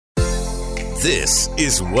This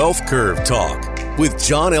is Wealth Curve Talk with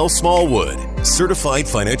John L. Smallwood, certified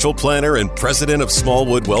financial planner and president of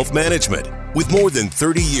Smallwood Wealth Management. With more than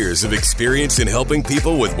 30 years of experience in helping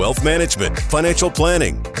people with wealth management, financial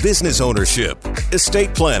planning, business ownership,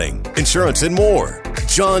 estate planning, insurance, and more,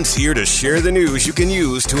 John's here to share the news you can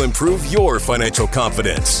use to improve your financial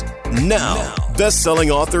confidence. Now,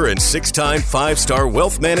 best-selling author and 6-time 5-star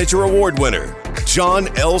Wealth Manager Award winner,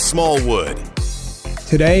 John L. Smallwood.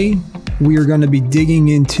 Today, we are going to be digging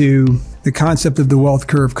into the concept of the wealth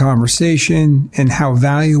curve conversation and how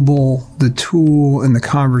valuable the tool and the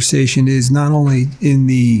conversation is, not only in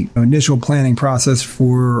the initial planning process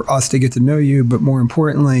for us to get to know you, but more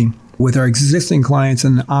importantly, with our existing clients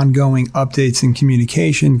and ongoing updates and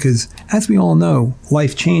communication, because as we all know,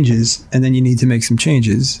 life changes and then you need to make some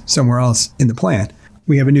changes somewhere else in the plan.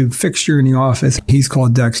 We have a new fixture in the office. He's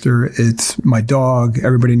called Dexter. It's my dog.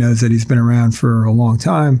 Everybody knows that he's been around for a long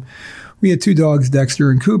time. We had 2 dogs,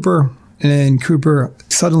 Dexter and Cooper, and Cooper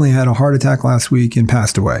suddenly had a heart attack last week and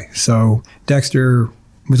passed away. So Dexter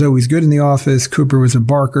was always good in the office. Cooper was a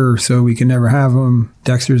barker, so we could never have him.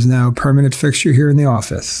 Dexter's now a permanent fixture here in the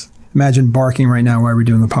office. Imagine barking right now while we're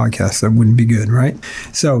doing the podcast. That wouldn't be good, right?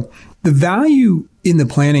 So the value in the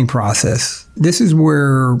planning process, this is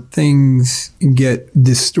where things get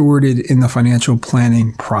distorted in the financial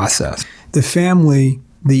planning process. The family,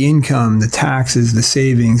 the income, the taxes, the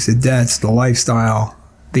savings, the debts, the lifestyle,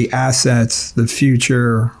 the assets, the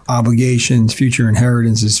future obligations, future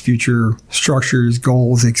inheritances, future structures,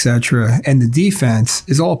 goals, etc., and the defense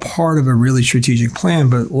is all part of a really strategic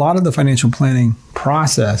plan. But a lot of the financial planning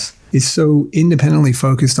process is so independently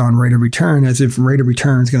focused on rate of return, as if rate of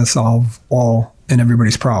return is going to solve all and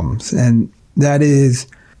everybody's problems. And that is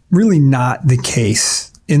really not the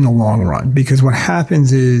case in the long run, because what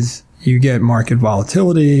happens is you get market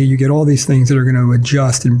volatility, you get all these things that are going to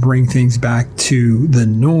adjust and bring things back to the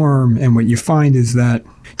norm. And what you find is that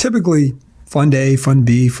typically Fund A, Fund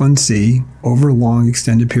B, Fund C, over long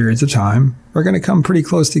extended periods of time, are going to come pretty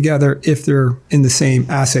close together if they're in the same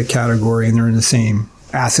asset category and they're in the same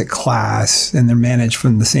asset class and they're managed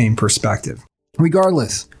from the same perspective,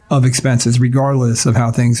 regardless of expenses, regardless of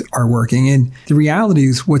how things are working. And the reality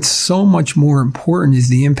is what's so much more important is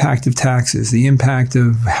the impact of taxes, the impact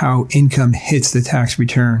of how income hits the tax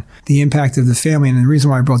return, the impact of the family. And the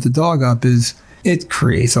reason why I brought the dog up is it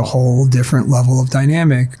creates a whole different level of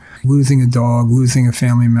dynamic. Losing a dog, losing a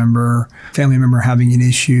family member having an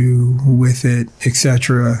issue with it,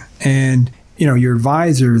 etc. And your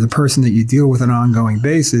advisor, the person that you deal with on an ongoing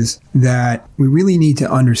basis, that we really need to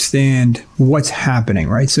understand what's happening,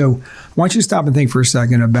 right? So why don't you stop and think for a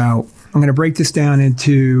second about, I'm going to break this down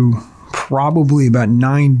into probably about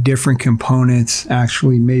 9 different components,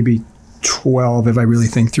 actually maybe 12 if I really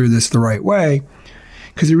think through this the right way,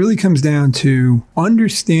 because it really comes down to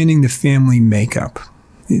understanding the family makeup.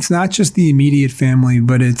 It's not just the immediate family,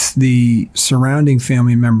 but it's the surrounding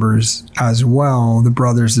family members as well, the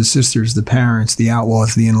brothers, the sisters, the parents, the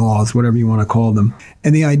outlaws, the in-laws, whatever you want to call them.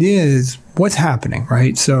 And the idea is what's happening,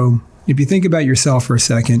 right? So if you think about yourself for a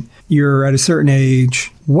second, you're at a certain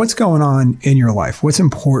age, what's going on in your life? What's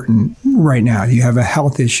important right now? Do you have a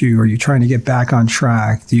health issue? Are you trying to get back on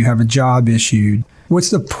track? Do you have a job issue?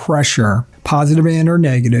 What's the pressure, positive and or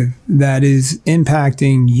negative, that is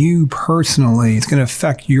impacting you personally? It's going to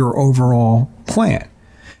affect your overall plan.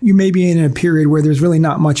 You may be in a period where there's really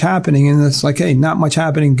not much happening, and it's like, hey, not much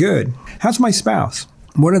happening, good. How's my spouse?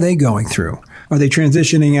 What are they going through? Are they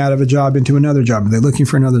transitioning out of a job into another job? Are they looking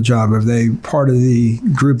for another job? Are they part of the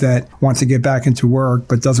group that wants to get back into work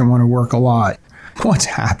but doesn't want to work a lot? What's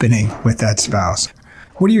happening with that spouse?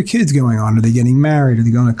 What are your kids going on? Are they getting married? Are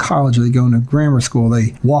they going to college? Are they going to grammar school? Are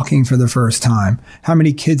they walking for the first time? How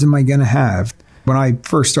many kids am I going to have? When I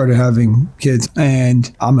first started having kids,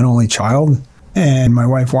 and I'm an only child, and my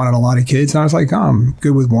wife wanted a lot of kids, and I was like, oh, I'm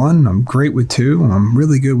good with 1. I'm great with 2. I'm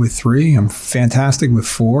really good with 3. I'm fantastic with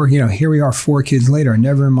 4. Here we are 4 kids later.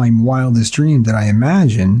 Never in my wildest dream did I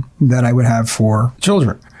imagine that I would have 4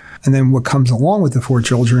 children. And then what comes along with the 4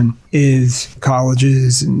 children is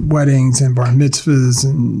colleges and weddings and bar mitzvahs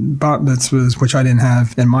and bat mitzvahs, which I didn't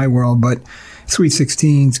have in my world, but sweet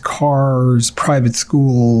 16s, cars, private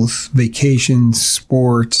schools, vacations,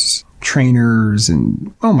 sports, trainers,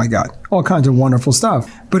 and oh my God, all kinds of wonderful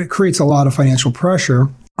stuff. But it creates a lot of financial pressure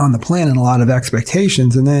on the plan and a lot of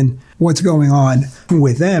expectations. And then what's going on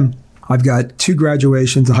with them? I've got 2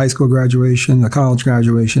 graduations, a high school graduation, a college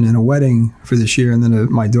graduation, and a wedding for this year. And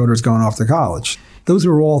then my daughter's going off to college. Those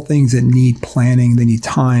are all things that need planning. They need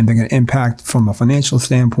time. They're going to impact from a financial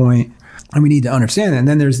standpoint. And we need to understand that. And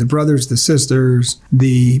then there's the brothers, the sisters,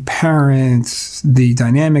 the parents, the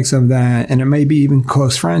dynamics of that. And it may be even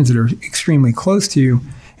close friends that are extremely close to you.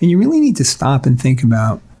 And you really need to stop and think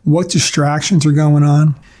about what distractions are going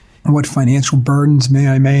on, what financial burdens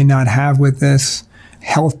I may not have with this,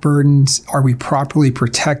 health burdens. Are we properly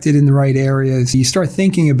protected in the right areas? You start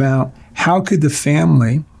thinking about how could the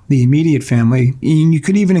family, the immediate family, and you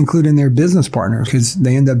could even include in their business partners because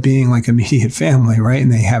they end up being like immediate family, right?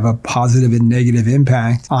 And they have a positive and negative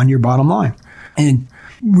impact on your bottom line. And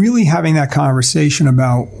really having that conversation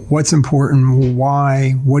about what's important,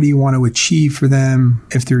 why, what do you want to achieve for them?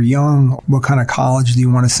 If they're young, what kind of college do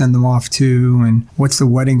you want to send them off to? And what's the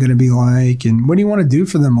wedding going to be like? And what do you want to do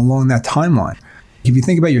for them along that timeline? If you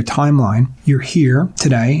think about your timeline, you're here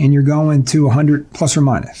today and you're going to 100 plus or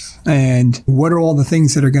minus. And what are all the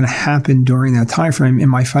things that are going to happen during that time frame?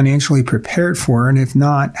 Am I financially prepared for it? And if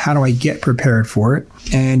not, how do I get prepared for it?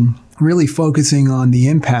 And really focusing on the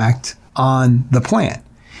impact on the plan.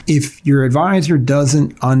 If your advisor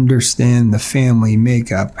doesn't understand the family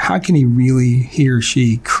makeup, how can he or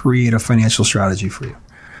she create a financial strategy for you?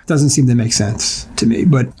 Doesn't seem to make sense to me,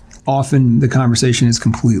 but often the conversation is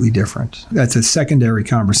completely different. That's a secondary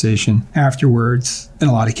conversation afterwards in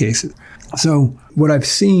a lot of cases. So what I've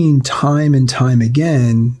seen time and time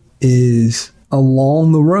again is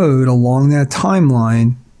along the road, along that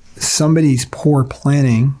timeline, somebody's poor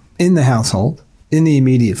planning in the household, in the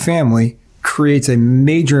immediate family, creates a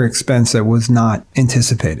major expense that was not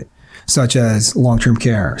anticipated, such as long-term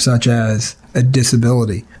care, such as a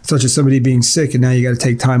disability, such as somebody being sick and now you got to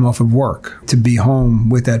take time off of work to be home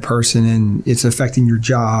with that person, and it's affecting your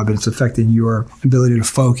job and it's affecting your ability to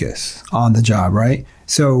focus on the job, right?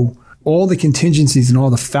 So all the contingencies and all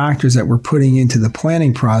the factors that we're putting into the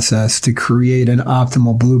planning process to create an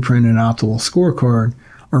optimal blueprint and optimal scorecard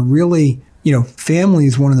are really, family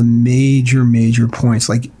is one of the major points.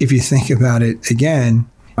 Like if you think about it again,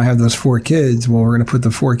 I have those 4 kids. Well, we're going to put the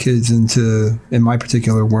 4 kids in my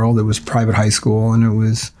particular world, it was private high school and it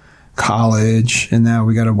was college. And now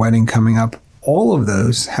we got a wedding coming up. All of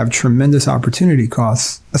those have tremendous opportunity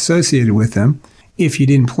costs associated with them if you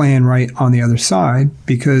didn't plan right on the other side,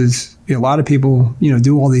 because a lot of people,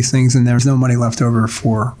 do all these things and there's no money left over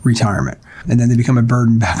for retirement. And then they become a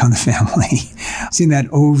burden back on the family. I've seen that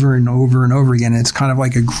over and over and over again. It's kind of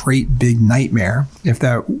like a great big nightmare if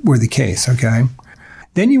that were the case, okay?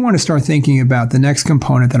 Then you want to start thinking about the next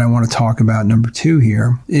component that I want to talk about, number 2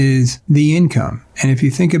 here, is the income. And if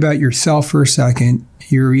you think about yourself for a second,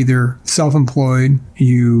 you're either self-employed,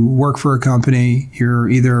 you work for a company, you're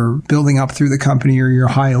either building up through the company or you're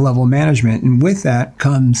high-level management. And with that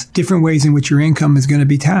comes different ways in which your income is going to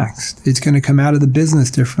be taxed. It's going to come out of the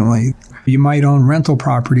business differently. You might own rental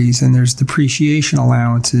properties and there's depreciation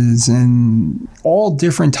allowances and all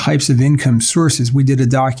different types of income sources. We did a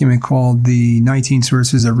document called the 19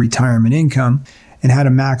 Sources of Retirement Income and how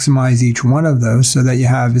to maximize each one of those so that you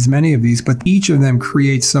have as many of these, but each of them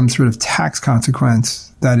creates some sort of tax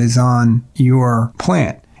consequence that is on your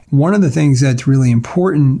plan. One of the things that's really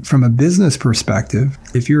important from a business perspective,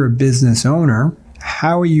 if you're a business owner,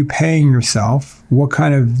 how are you paying yourself? What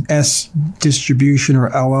kind of S distribution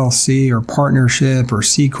or LLC or partnership or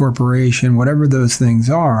C corporation, whatever those things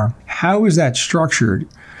are, how is that structured?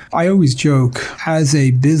 I always joke, as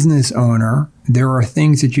a business owner, there are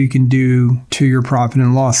things that you can do to your profit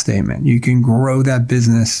and loss statement. You can grow that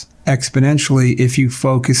business exponentially if you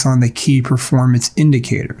focus on the key performance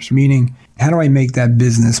indicators, meaning how do I make that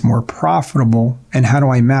business more profitable and how do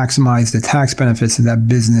I maximize the tax benefits that that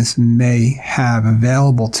business may have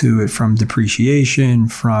available to it from depreciation,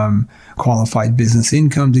 from qualified business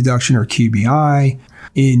income deduction or QBI.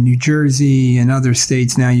 In New Jersey and other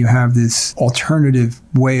states now you have this alternative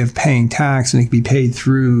way of paying tax and it can be paid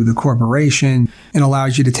through the corporation and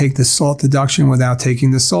allows you to take the SALT deduction without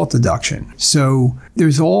taking the SALT deduction. So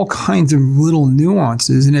there's all kinds of little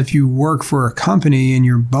nuances, and if you work for a company and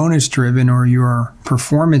you're bonus driven or you're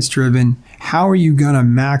performance driven, how are you going to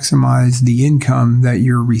maximize the income that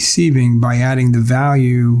you're receiving by adding the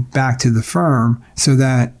value back to the firm so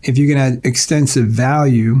that if you can add extensive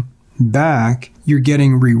value back, you're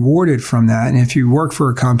getting rewarded from that. And if you work for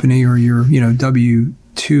a company or you're,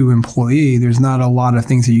 W-2 employee, there's not a lot of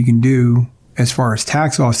things that you can do as far as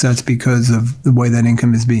tax offsets because of the way that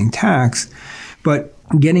income is being taxed. But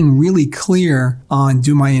getting really clear on,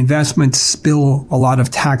 do my investments spill a lot of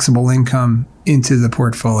taxable income into the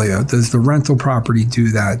portfolio? Does the rental property do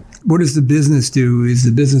that? What does the business do? Is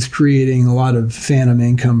the business creating a lot of phantom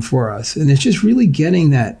income for us? And it's just really getting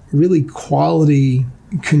that really quality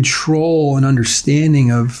control and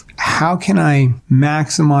understanding of how can I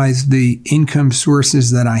maximize the income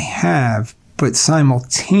sources that I have, but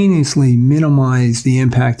simultaneously minimize the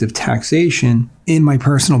impact of taxation in my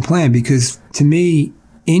personal plan. Because to me,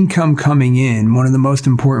 income coming in, one of the most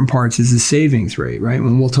important parts is the savings rate, right?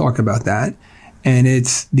 And we'll talk about that. And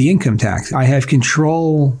it's the income tax. I have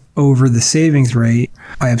control over the savings rate.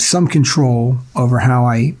 I have some control over how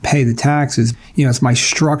I pay the taxes. It's my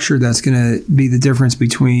structure that's going to be the difference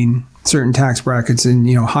between certain tax brackets and,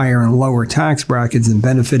 higher and lower tax brackets and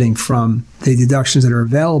benefiting from the deductions that are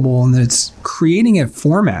available. And then it's creating a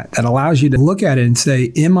format that allows you to look at it and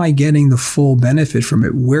say, am I getting the full benefit from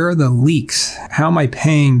it? Where are the leaks? How am I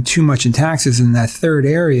paying too much in taxes? In that third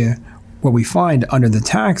area, what we find under the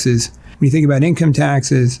taxes, when you think about income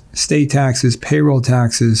taxes, state taxes, payroll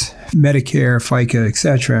taxes, Medicare, FICA,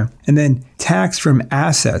 etc., and then tax from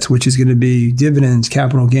assets, which is going to be dividends,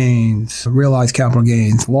 capital gains, realized capital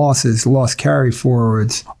gains, losses, loss carry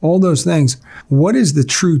forwards, all those things. What is the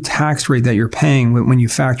true tax rate that you're paying when you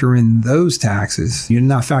factor in those taxes? You're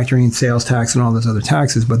not factoring in sales tax and all those other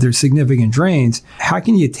taxes, but there's significant drains. How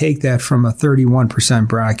can you take that from a 31%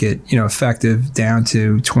 bracket, effective, down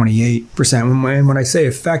to 28%? When I say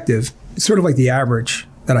effective, it's sort of like the average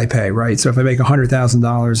that I pay, right? So if I make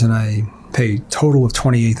 $100,000 and I pay a total of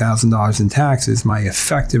 $28,000 in taxes, my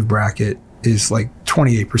effective bracket is like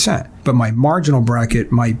 28%. But my marginal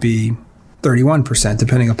bracket might be 31%,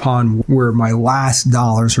 depending upon where my last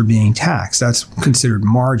dollars are being taxed. That's considered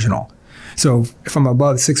marginal. So if I'm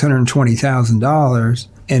above $620,000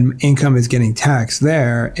 and income is getting taxed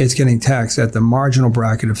there, it's getting taxed at the marginal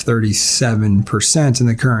bracket of 37% in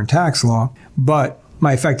the current tax law. But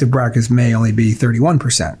my effective brackets may only be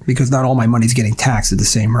 31% because not all my money's getting taxed at the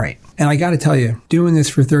same rate. And I got to tell you, doing this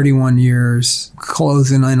for 31 years,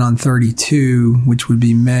 closing in on 32, which would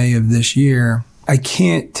be May of this year, I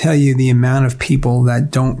can't tell you the amount of people that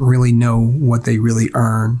don't really know what they really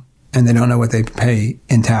earn and they don't know what they pay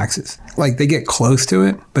in taxes. Like they get close to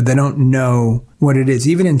it, but they don't know what it is,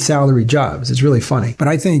 even in salary jobs. It's really funny. But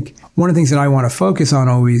I think one of the things that I want to focus on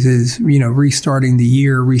always is, restarting the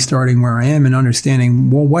year, restarting where I am and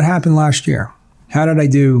understanding, well, what happened last year? How did I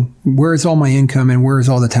do? Where's all my income and where's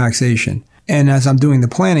all the taxation? And as I'm doing the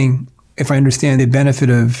planning, if I understand the benefit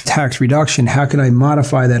of tax reduction, how can I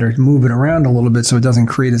modify that or move it around a little bit so it doesn't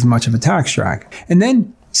create as much of a tax drag? And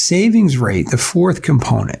then savings rate, the fourth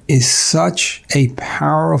component, is such a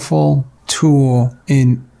powerful tool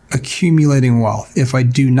in accumulating wealth. If I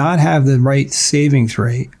do not have the right savings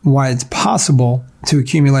rate, while it's possible to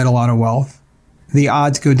accumulate a lot of wealth, the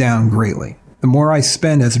odds go down greatly. The more I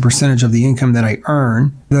spend as a percentage of the income that I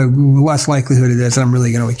earn, the less likelihood it is that I'm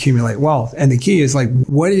really going to accumulate wealth. And the key is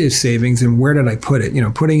what is savings and where did I put it?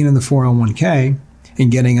 Putting it in the 401k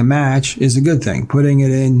and getting a match is a good thing. Putting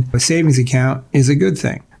it in a savings account is a good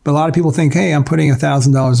thing. But a lot of people think, hey, I'm putting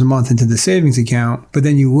 $1,000 a month into the savings account. But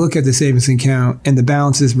then you look at the savings account and the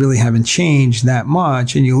balances really haven't changed that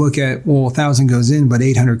much. And you look at, well, 1,000 goes in, but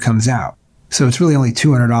 800 comes out. So it's really only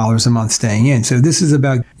 $200 a month staying in. So this is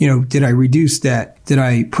about, did I reduce debt? Did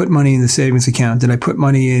I put money in the savings account? Did I put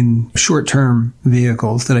money in short-term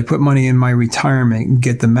vehicles? Did I put money in my retirement and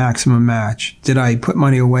get the maximum match? Did I put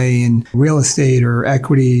money away in real estate or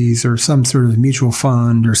equities or some sort of mutual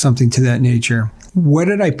fund or something to that nature? Where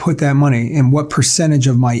did I put that money and what percentage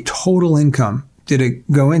of my total income did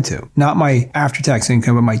it go into? Not my after-tax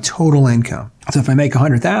income, but my total income. So if I make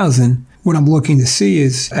 $100,000, what I'm looking to see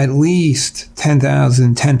is at least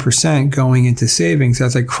 10% going into savings.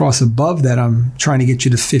 As I cross above that, I'm trying to get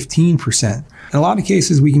you to 15%. In a lot of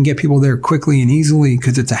cases, we can get people there quickly and easily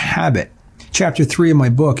because it's a habit. Chapter 3 of my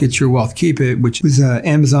book, It's Your Wealth, Keep It, which was an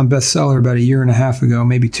Amazon bestseller about 1.5 years ago,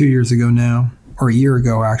 maybe 2 years ago now, or a year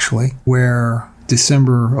ago actually, where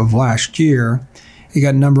December of last year, it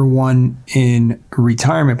got number 1 in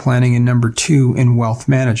retirement planning and number 2 in wealth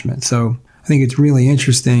management. So I think it's really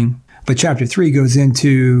interesting. But chapter 3 goes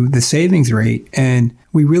into the savings rate, and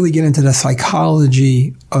we really get into the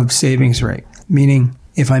psychology of savings rate. Meaning,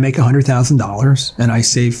 if I make $100,000 and I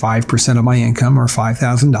save 5% of my income or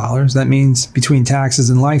 $5,000, that means between taxes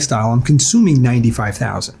and lifestyle, I'm consuming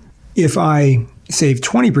 $95,000. If I save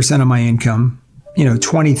 20% of my income,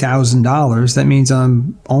 $20,000, that means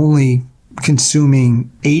I'm only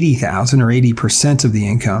consuming $80,000 or 80% of the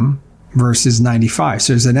income versus 95.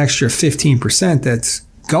 So there's an extra 15% that's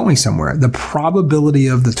going somewhere. The probability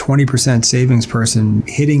of the 20% savings person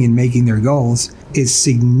hitting and making their goals is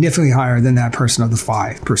significantly higher than that person of the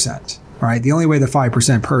 5%, right? The only way the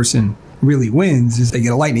 5% person really wins is they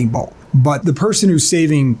get a lightning bolt. But the person who's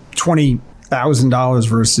saving $20,000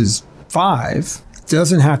 versus $5,000,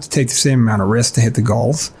 doesn't have to take the same amount of risk to hit the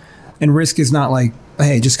goals. And risk is not like,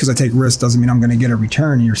 hey, just because I take risk doesn't mean I'm going to get a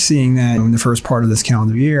return. And you're seeing that in the first part of this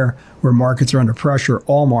calendar year where markets are under pressure,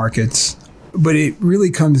 all markets. But it really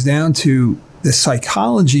comes down to the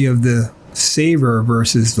psychology of the saver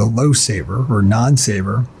versus the low saver or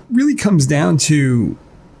non-saver. Really comes down to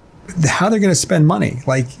how they're going to spend money.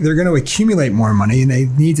 Like they're going to accumulate more money and they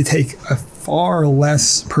need to take a far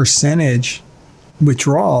less percentage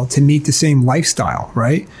withdrawal to meet the same lifestyle,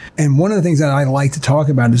 right? And one of the things that I like to talk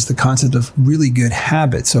about is the concept of really good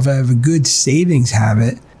habits. So if I have a good savings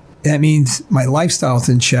habit, that means my lifestyle's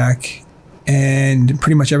in check and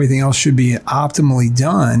pretty much everything else should be optimally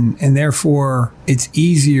done. And therefore, it's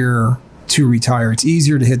easier to retire. It's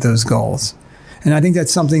easier to hit those goals. And I think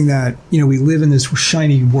that's something that, we live in this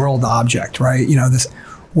shiny world object, right? This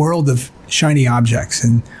world of shiny objects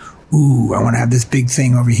and I want to have this big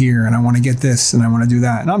thing over here and I want to get this and I want to do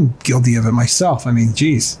that. And I'm guilty of it myself. I mean,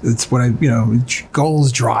 geez, it's what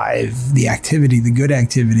goals drive the activity, the good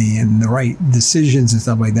activity and the right decisions and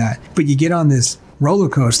stuff like that. But you get on this roller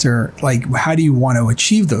coaster, like how do you want to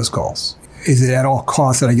achieve those goals? Is it at all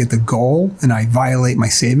costs that I get the goal and I violate my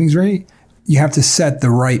savings rate? You have to set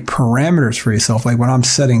the right parameters for yourself. Like when I'm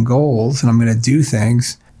setting goals and I'm going to do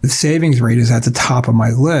things, the savings rate is at the top of my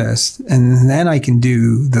list. And then I can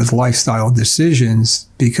do those lifestyle decisions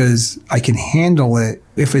because I can handle it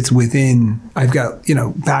if it's within, I've got,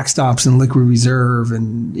 backstops and liquid reserve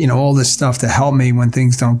and, all this stuff to help me when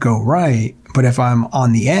things don't go right. But if I'm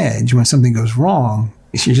on the edge, when something goes wrong,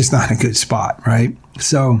 you're just not in a good spot, right?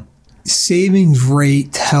 So savings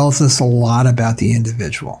rate tells us a lot about the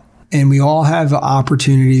individual. And we all have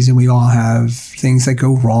opportunities and we all have things that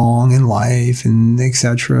go wrong in life and et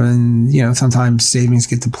cetera. And, sometimes savings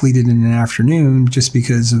get depleted in an afternoon just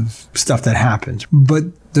because of stuff that happens. But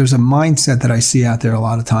there's a mindset that I see out there a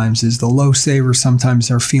lot of times is the low savers sometimes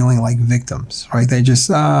are feeling like victims, right? They just,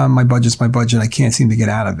 my budget's my budget. I can't seem to get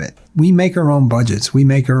out of it. We make our own budgets. We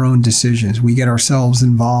make our own decisions. We get ourselves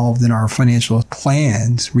involved in our financial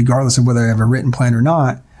plans, regardless of whether I have a written plan or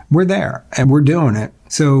not. We're there and we're doing it.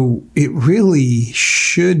 So it really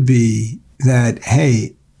should be that,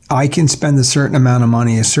 hey, I can spend a certain amount of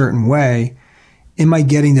money a certain way. Am I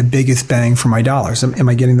getting the biggest bang for my dollars? Am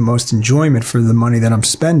I getting the most enjoyment for the money that I'm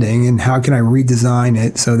spending? And how can I redesign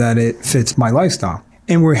it so that it fits my lifestyle?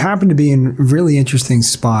 And we happen to be in a really interesting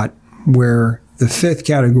spot where the fifth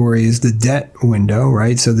category is the debt window,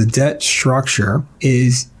 right? So the debt structure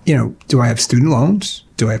is, do I have student loans?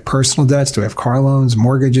 Do I have personal debts? Do I have car loans,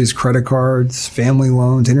 mortgages, credit cards, family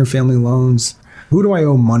loans, interfamily loans? Who do I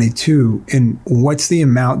owe money to? And what's the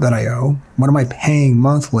amount that I owe? What am I paying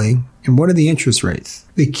monthly? And what are the interest rates?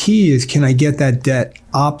 The key is, can I get that debt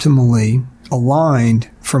optimally aligned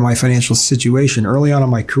for my financial situation? Early on in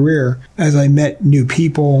my career, as I met new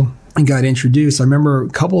people and got introduced, I remember a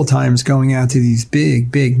couple of times going out to these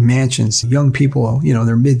big, big mansions. Young people,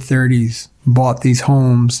 their mid-30s, bought these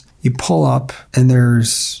homes. You pull up and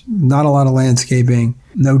there's not a lot of landscaping,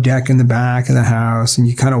 no deck in the back of the house. And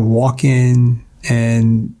you kind of walk in,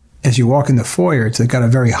 and as you walk in the foyer, it's got a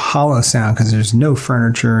very hollow sound because there's no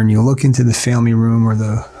furniture. And you look into the family room or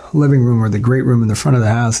the living room or the great room in the front of the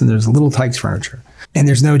house, and there's little Tykes furniture. And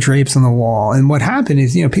there's no drapes on the wall. And what happened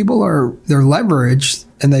is, people they're leveraged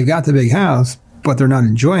and they've got the big house, but they're not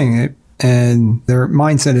enjoying it. And their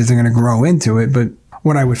mindset isn't going to grow into it. But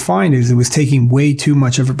what I would find is it was taking way too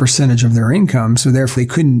much of a percentage of their income. So therefore they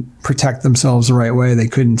couldn't protect themselves the right way. They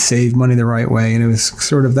couldn't save money the right way. And it was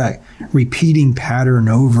sort of that repeating pattern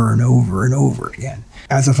over and over and over again.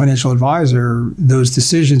 As a financial advisor, those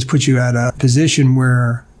decisions put you at a position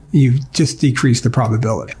where you've just decreased the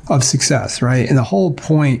probability of success, right? And the whole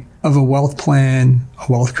point of a wealth plan,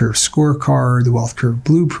 a wealth curve scorecard, the wealth curve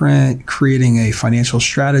blueprint, creating a financial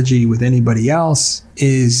strategy with anybody else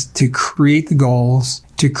is to create the goals,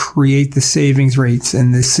 to create the savings rates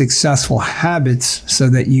and the successful habits so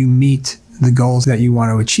that you meet the goals that you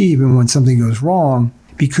want to achieve. And when something goes wrong,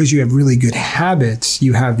 because you have really good habits,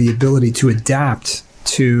 you have the ability to adapt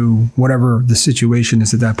to whatever the situation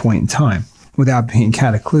is at that point in time without being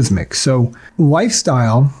cataclysmic. So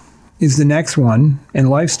lifestyle is the next one. And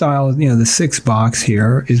lifestyle, the sixth box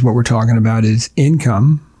here is what we're talking about is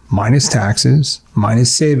income minus taxes,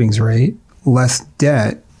 minus savings rate, less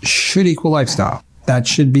debt should equal lifestyle. That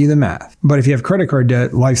should be the math. But if you have credit card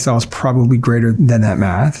debt, lifestyle is probably greater than that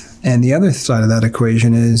math. And the other side of that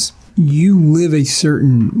equation is you live a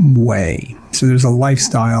certain way. So there's a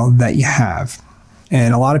lifestyle that you have.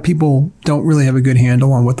 And a lot of people don't really have a good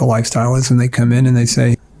handle on what the lifestyle is when they come in and they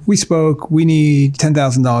say, we spoke, we need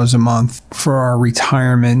 $10,000 a month for our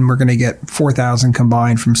retirement. We're going to get $4,000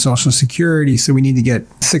 combined from Social Security. So we need to get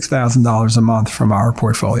 $6,000 a month from our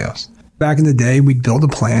portfolios. Back in the day, we'd build a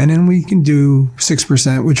plan and we can do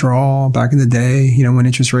 6% withdrawal. Back in the day, when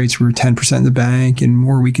interest rates were 10% in the bank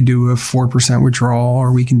or we could do a 4% withdrawal,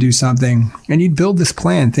 or we can do something. And you'd build this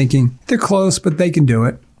plan thinking they're close, but they can do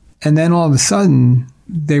it. And then all of a sudden,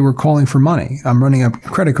 they were calling for money. I'm running up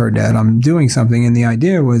credit card debt. I'm doing something. And the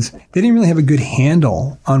idea was they didn't really have a good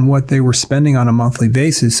handle on what they were spending on a monthly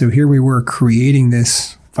basis. So here we were creating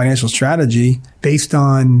this financial strategy based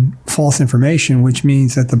on false information, which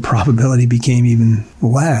means that the probability became even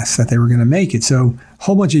less that they were going to make it. So a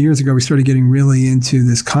whole bunch of years ago, we started getting really into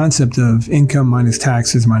this concept of income minus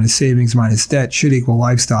taxes, minus savings, minus debt should equal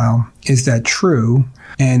lifestyle. Is that true?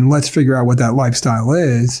 And let's figure out what that lifestyle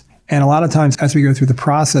is. And a lot of times as we go through the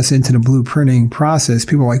process into the blueprinting process,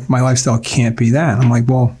 people are like, my lifestyle can't be that. I'm like,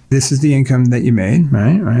 well, this is the income that you made,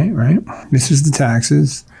 right? This is the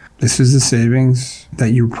taxes. This is the savings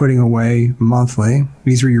that you're putting away monthly.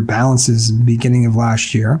 These were your balances at the beginning of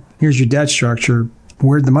last year. Here's your debt structure.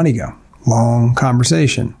 Where'd the money go? Long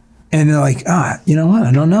conversation. And they're like, you know what?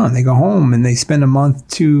 I don't know. And they go home and they spend a month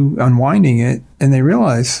to unwinding it. And they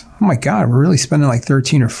realize, oh my God, we're really spending like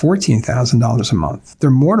 $13,000 or $14,000 a month. They're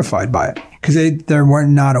mortified by it because they were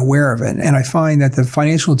not aware of it. And I find that the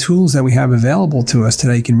financial tools that we have available to us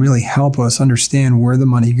today can really help us understand where the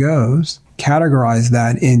money goes, categorize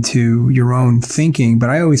that into your own thinking. But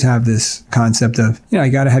I always have this concept of, I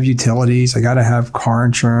got to have utilities, I got to have car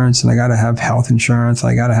insurance, and I got to have health insurance,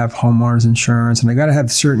 I got to have homeowners insurance, and I got to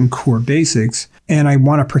have certain core basics. And I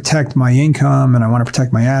want to protect my income and I want to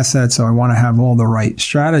protect my assets. So I want to have all the right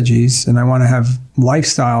strategies and I want to have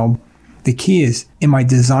lifestyle. The key is, am I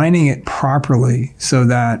designing it properly so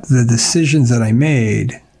that the decisions that I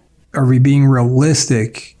made are being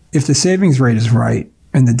realistic? If the savings rate is right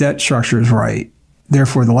and the debt structure is right,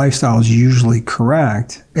 therefore the lifestyle is usually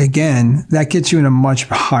correct. Again, that gets you in a much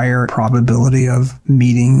higher probability of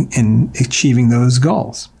meeting and achieving those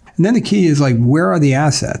goals. And then the key is where are the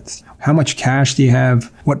assets? How much cash do you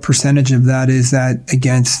have? What percentage of that is that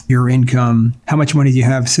against your income? How much money do you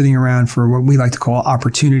have sitting around for what we like to call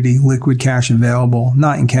opportunity, liquid cash available,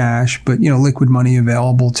 not in cash, but liquid money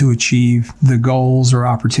available to achieve the goals or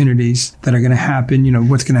opportunities that are going to happen?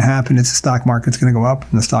 What's going to happen is the stock market's going to go up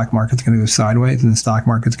and the stock market's going to go sideways and the stock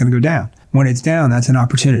market's going to go down. When it's down, that's an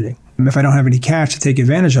opportunity. If I don't have any cash to take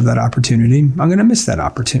advantage of that opportunity, I'm going to miss that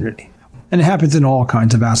opportunity. And it happens in all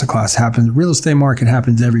kinds of asset classes. It happens in the real estate market,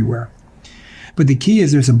 happens everywhere. But the key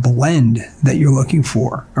is there's a blend that you're looking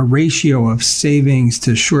for, a ratio of savings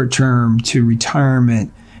to short-term to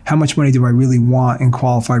retirement. How much money do I really want in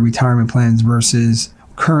qualified retirement plans versus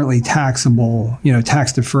currently taxable,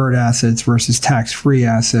 tax-deferred assets versus tax-free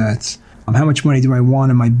assets? How much money do I want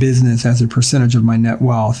in my business as a percentage of my net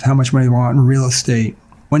wealth? How much money do I want in real estate?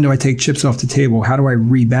 When do I take chips off the table? How do I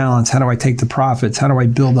rebalance? How do I take the profits? How do I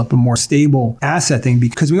build up a more stable asset thing?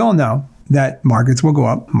 Because we all know that markets will go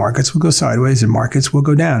up, markets will go sideways, and markets will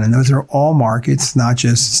go down. And those are all markets, not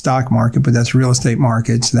just stock market, but that's real estate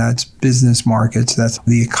markets, that's business markets, that's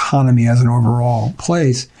the economy as an overall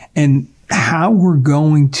place. And how we're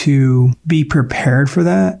going to be prepared for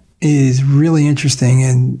that is really interesting.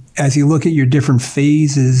 And as you look at your different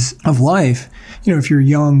phases of life, if you're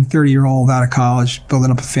young, 30-year-old out of college,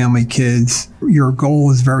 building up a family, kids, your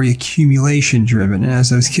goal is very accumulation driven. And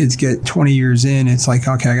as those kids get 20 years in, it's like,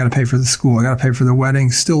 okay, I got to pay for the school, I got to pay for the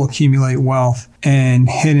wedding, still accumulate wealth and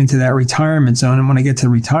head into that retirement zone. And when I get to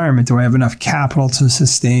retirement, do I have enough capital to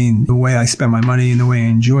sustain the way I spend my money and the way I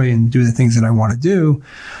enjoy and do the things that I want to do?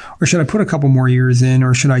 Or should I put a couple more years in,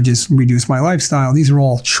 or should I just reduce my lifestyle? These are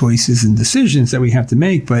all choices and decisions that we have to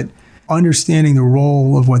make, but understanding the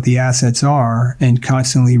role of what the assets are and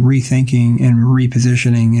constantly rethinking and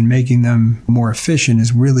repositioning and making them more efficient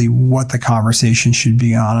is really what the conversation should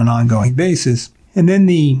be on an ongoing basis. And then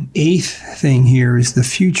the eighth thing here is the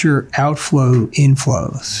future outflow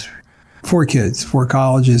inflows. 4 kids, 4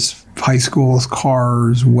 colleges, high schools,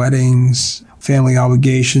 cars, weddings, family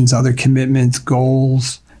obligations, other commitments,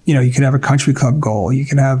 goals. You could have a country club goal. You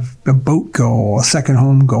could have a boat goal, a second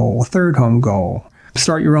home goal, a third home goal,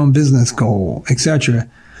 start your own business goal, etc.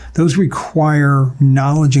 Those require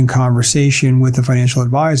knowledge and conversation with the financial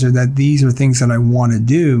advisor that these are things that I want to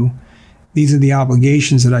do. These are the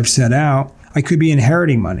obligations that I've set out. I could be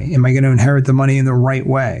inheriting money. Am I going to inherit the money in the right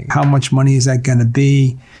way? How much money is that going to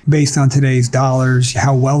be based on today's dollars?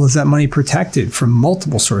 How well is that money protected from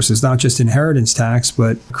multiple sources, not just inheritance tax,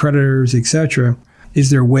 but creditors, etc.? Is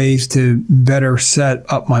there ways to better set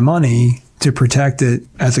up my money to protect it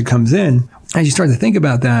as it comes in? as you start to think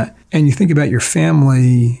about that and you think about your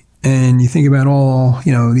family and you think about all,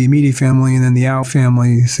 the immediate family and then the out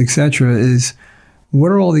families, etc., is what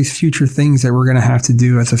are all these future things that we're going to have to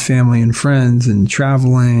do as a family and friends and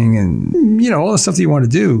traveling and, all the stuff that you want to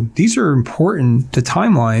do? These are important to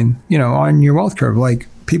timeline, on your wealth curve. Like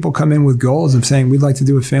people come in with goals of saying, we'd like to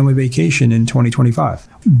do a family vacation in 2025.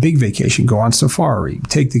 Big vacation, go on safari,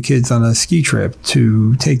 take the kids on a ski trip,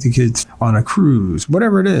 to take the kids on a cruise,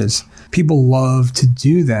 whatever it is. People love to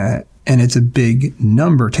do that. And it's a big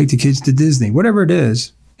number. Take the kids to Disney, whatever it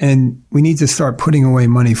is. And we need to start putting away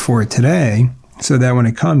money for it today, so that when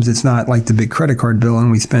it comes, it's not like the big credit card bill and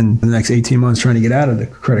we spend the next 18 months trying to get out of the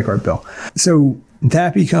credit card bill. So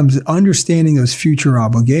that becomes understanding those future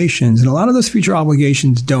obligations. And a lot of those future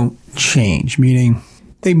obligations don't change, meaning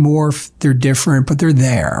they morph, they're different, but they're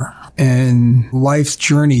there. And life's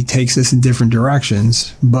journey takes us in different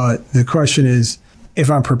directions. But the question is, if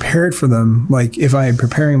I'm prepared for them, like if I'm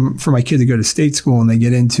preparing for my kid to go to state school and they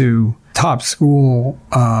get into top school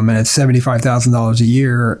and it's $75,000 a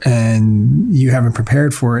year and you haven't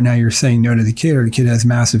prepared for it, now you're saying no to the kid, or the kid has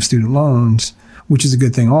massive student loans, which is a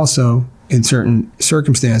good thing also in certain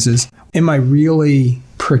circumstances. Am I really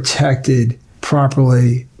protected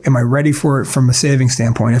properly? Am I ready for it from a saving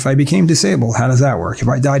standpoint? If I became disabled, how does that work? If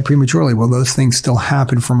I died prematurely, will those things still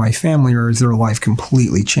happen for my family, or is their life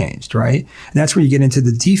completely changed, right? And that's where you get into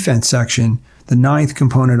the defense section, the 9th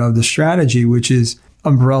component of the strategy, which is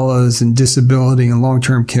umbrellas and disability and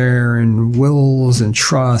long-term care and wills and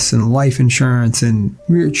trusts and life insurance and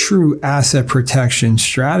true asset protection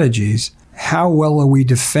strategies. How well are we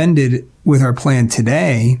defended with our plan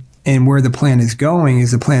today? And where the plan is going,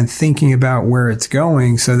 is the plan thinking about where it's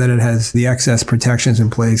going so that it has the excess protections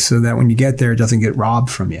in place so that when you get there, it doesn't get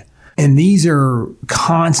robbed from you. And these are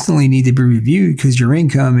constantly need to be reviewed because your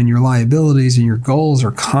income and your liabilities and your goals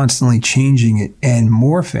are constantly changing and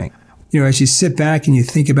morphing. As you sit back and you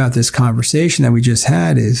think about this conversation that we just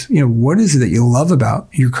had is, what is it that you love about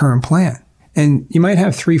your current plan? And you might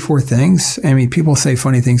have 3-4 things. I mean, people say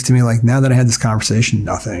funny things to me like, now that I had this conversation,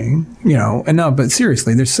 nothing, and no, but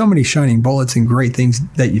seriously, there's so many shining bullets and great things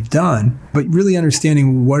that you've done, but really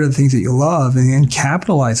understanding what are the things that you love and then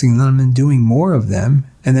capitalizing them and doing more of them.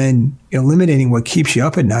 And then eliminating what keeps you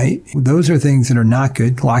up at night. Those are things that are not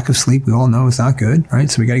good. Lack of sleep, we all know is not good,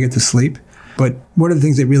 right? So we got to get to sleep. But what are the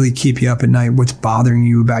things that really keep you up at night? What's bothering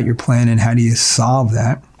you about your plan and how do you solve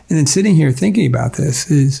that? And then sitting here thinking about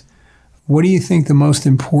this is, what do you think the most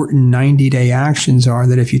important 90-day actions are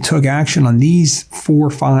that if you took action on these 4 or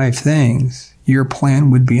 5 things, your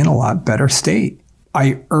plan would be in a lot better state?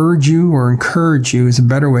 I urge you, or encourage you is a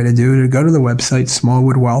better way to do it, to go to the website,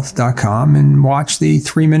 smallwoodwealth.com, and watch the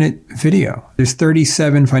 3-minute video. There's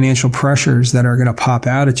 37 financial pressures that are going to pop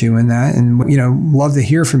out at you in that. And, love to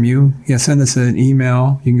hear from you. Send us an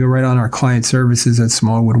email. You can go right on our client services at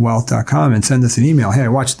smallwoodwealth.com and send us an email. Hey, I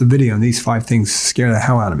watched the video and these 5 things scare the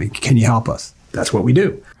hell out of me. Can you help us? That's what we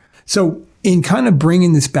do. So in kind of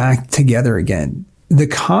bringing this back together again, the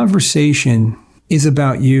conversation is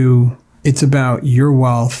about you. It's about your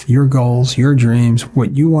wealth, your goals, your dreams,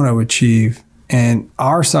 what you want to achieve. And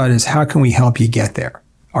our side is, how can we help you get there?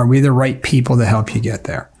 Are we the right people to help you get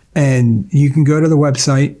there? And you can go to the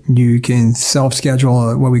website. You can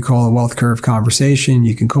self-schedule what we call a wealth curve conversation.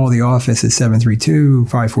 You can call the office at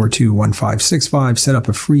 732-542-1565, set up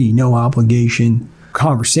a free, no obligation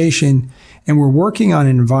conversation. And we're working on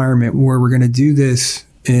an environment where we're going to do this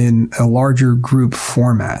in a larger group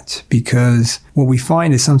format, because what we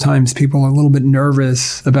find is sometimes people are a little bit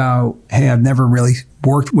nervous about, hey, I've never really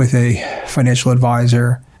worked with a financial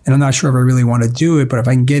advisor and I'm not sure if I really want to do it, but if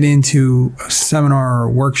I can get into a seminar or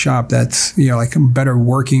a workshop that's, like a better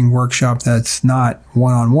working workshop that's not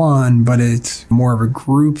one-on-one, but it's more of a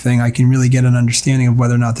group thing, I can really get an understanding of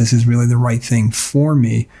whether or not this is really the right thing for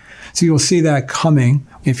me. So you'll see that coming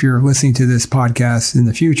if you're listening to this podcast in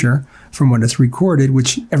the future from when it's recorded,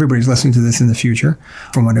 which everybody's listening to this in the future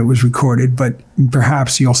from when it was recorded, but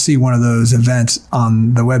perhaps you'll see one of those events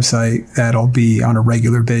on the website that'll be on a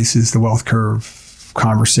regular basis, the Wealth Curve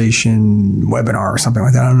conversation webinar or something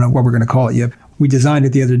like that. I don't know what we're going to call it yet. We designed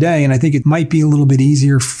it the other day, and I think it might be a little bit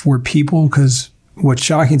easier for people, because what's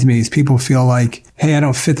shocking to me is people feel like, hey, I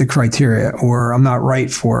don't fit the criteria, or I'm not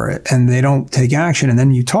right for it, and they don't take action. And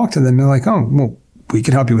then you talk to them, they're like, oh, well, we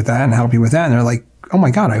could help you with that and help you with that. And they're like, oh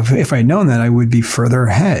my God, if I'd known that, I would be further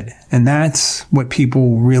ahead. And that's what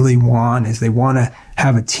people really want, is they want to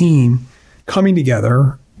have a team coming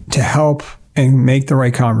together to help and make the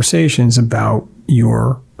right conversations about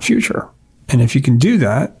your future. And if you can do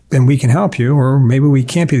that, then we can help you, or maybe we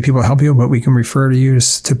can't be the people to help you, but we can refer to you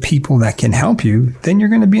to people that can help you. Then you're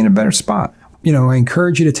going to be in a better spot. I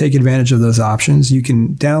encourage you to take advantage of those options. You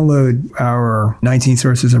can download our 19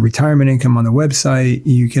 Sources of Retirement Income on the website.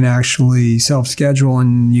 You can actually self-schedule,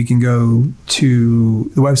 and you can go to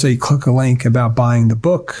the website, click a link about buying the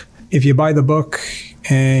book. If you buy the book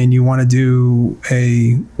and you want to do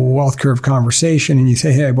a wealth curve conversation and you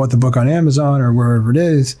say, hey, I bought the book on Amazon or wherever it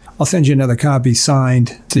is, I'll send you another copy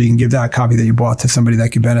signed so you can give that copy that you bought to somebody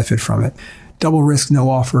that could benefit from it. Double risk, no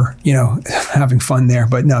offer, having fun there.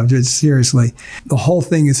 But no, just seriously, the whole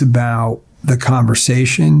thing is about the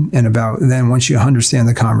conversation, and about then once you understand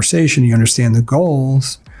the conversation, you understand the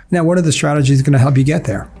goals. Now, what are the strategies going to help you get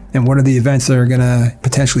there? And what are the events that are going to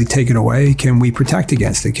potentially take it away? Can we protect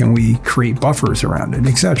against it? Can we create buffers around it,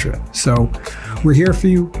 etc.? So we're here for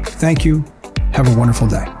you. Thank you. Have a wonderful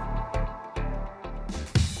day.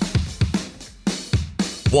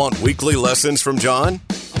 Want weekly lessons from John?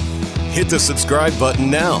 Hit the subscribe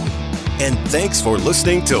button now. And thanks for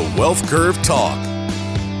listening to Wealth Curve Talk.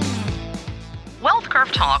 Wealth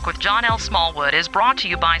Curve Talk with John L. Smallwood is brought to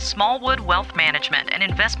you by Smallwood Wealth Management, an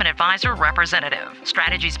investment advisor representative.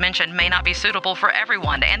 Strategies mentioned may not be suitable for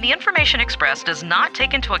everyone, and the information expressed does not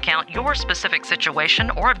take into account your specific situation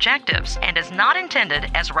or objectives and is not intended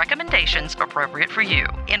as recommendations appropriate for you.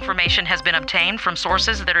 Information has been obtained from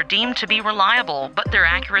sources that are deemed to be reliable, but their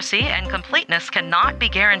accuracy and completeness cannot be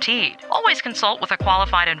guaranteed. Always consult with a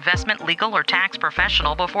qualified investment, legal, or tax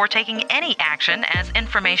professional before taking any action, as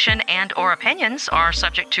information and/or opinions are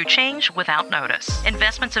subject to change without notice.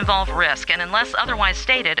 Investments involve risk and, unless otherwise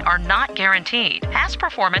stated, are not guaranteed. Past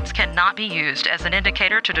performance cannot be used as an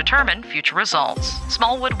indicator to determine future results.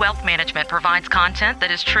 Smallwood Wealth Management provides content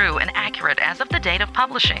that is true and accurate as of the date of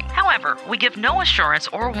publishing. However, we give no assurance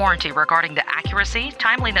or warranty regarding the accuracy,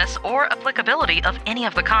 timeliness, or applicability of any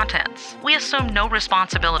of the contents. We assume no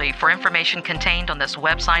responsibility for information contained on this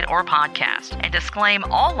website or podcast and disclaim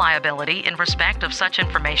all liability in respect of such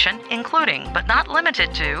information, including, but not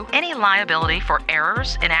limited to, any liability for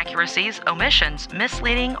errors, inaccuracies, omissions,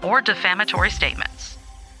 misleading, or defamatory statements.